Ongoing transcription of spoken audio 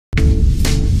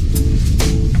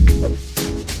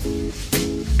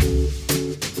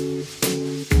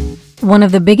One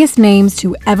of the biggest names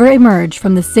to ever emerge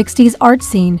from the 60s art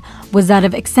scene was that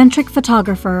of eccentric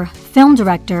photographer, film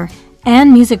director,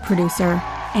 and music producer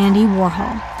Andy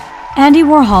Warhol. Andy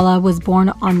Warhol was born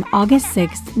on August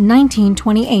 6,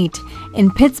 1928,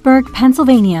 in Pittsburgh,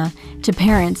 Pennsylvania, to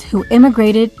parents who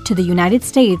immigrated to the United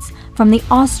States from the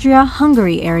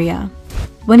Austria-Hungary area.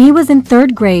 When he was in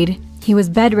 3rd grade, he was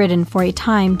bedridden for a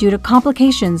time due to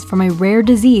complications from a rare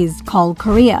disease called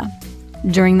chorea.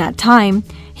 During that time,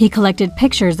 he collected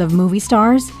pictures of movie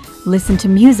stars, listened to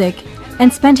music,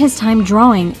 and spent his time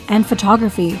drawing and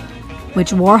photography,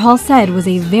 which Warhol said was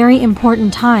a very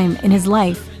important time in his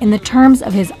life in the terms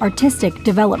of his artistic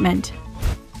development.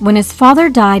 When his father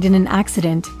died in an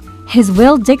accident, his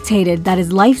will dictated that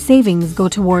his life savings go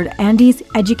toward Andy's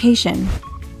education.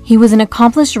 He was an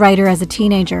accomplished writer as a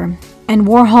teenager, and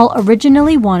Warhol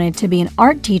originally wanted to be an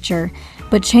art teacher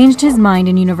but changed his mind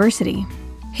in university.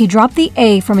 He dropped the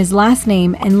A from his last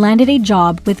name and landed a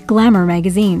job with Glamour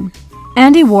magazine.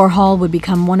 Andy Warhol would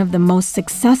become one of the most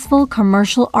successful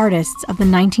commercial artists of the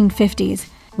 1950s,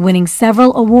 winning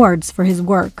several awards for his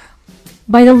work.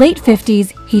 By the late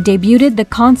 50s, he debuted the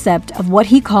concept of what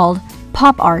he called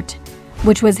pop art,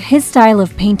 which was his style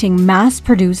of painting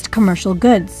mass-produced commercial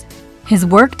goods. His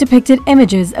work depicted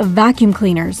images of vacuum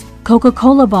cleaners,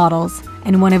 Coca-Cola bottles,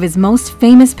 and one of his most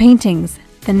famous paintings,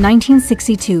 the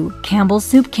 1962 Campbell's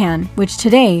soup can, which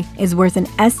today is worth an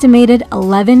estimated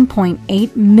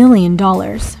 $11.8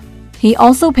 million. He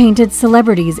also painted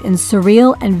celebrities in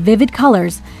surreal and vivid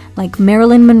colors like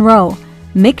Marilyn Monroe,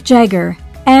 Mick Jagger,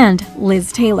 and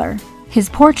Liz Taylor. His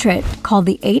portrait, called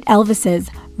The 8 Elvises,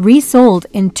 resold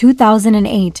in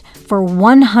 2008 for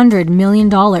 $100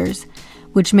 million,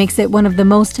 which makes it one of the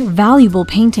most valuable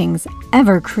paintings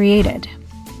ever created.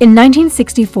 In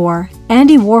 1964,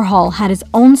 Andy Warhol had his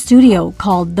own studio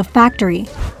called The Factory,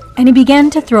 and he began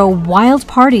to throw wild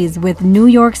parties with New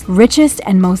York's richest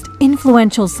and most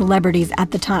influential celebrities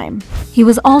at the time. He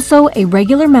was also a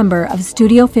regular member of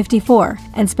Studio 54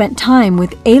 and spent time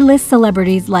with A-list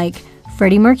celebrities like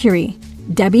Freddie Mercury,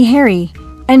 Debbie Harry,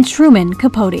 and Truman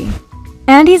Capote.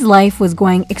 Andy's life was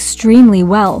going extremely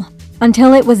well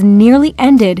until it was nearly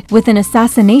ended with an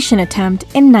assassination attempt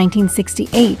in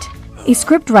 1968. A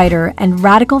scriptwriter and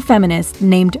radical feminist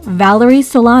named Valerie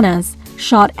Solanas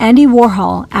shot Andy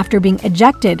Warhol after being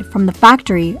ejected from the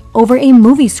factory over a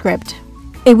movie script.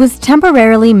 It was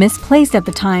temporarily misplaced at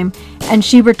the time, and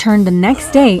she returned the next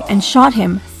day and shot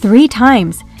him 3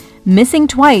 times, missing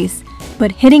twice,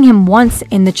 but hitting him once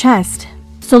in the chest.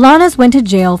 Solanas went to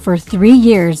jail for 3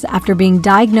 years after being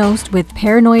diagnosed with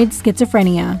paranoid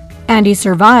schizophrenia. Andy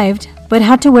survived, but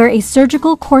had to wear a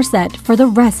surgical corset for the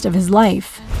rest of his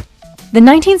life. The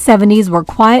 1970s were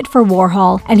quiet for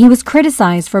Warhol, and he was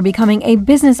criticized for becoming a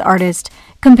business artist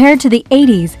compared to the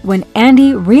 80s when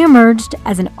Andy re-emerged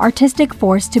as an artistic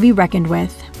force to be reckoned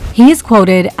with. He is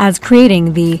quoted as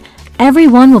creating the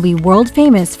 "everyone will be world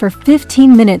famous for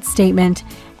 15 minutes" statement,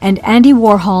 and Andy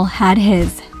Warhol had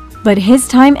his. But his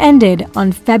time ended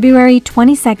on February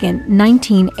 22,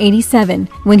 1987,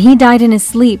 when he died in his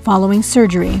sleep following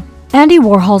surgery. Andy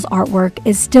Warhol's artwork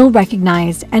is still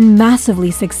recognized and massively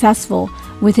successful,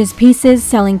 with his pieces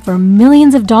selling for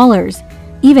millions of dollars,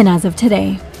 even as of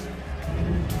today.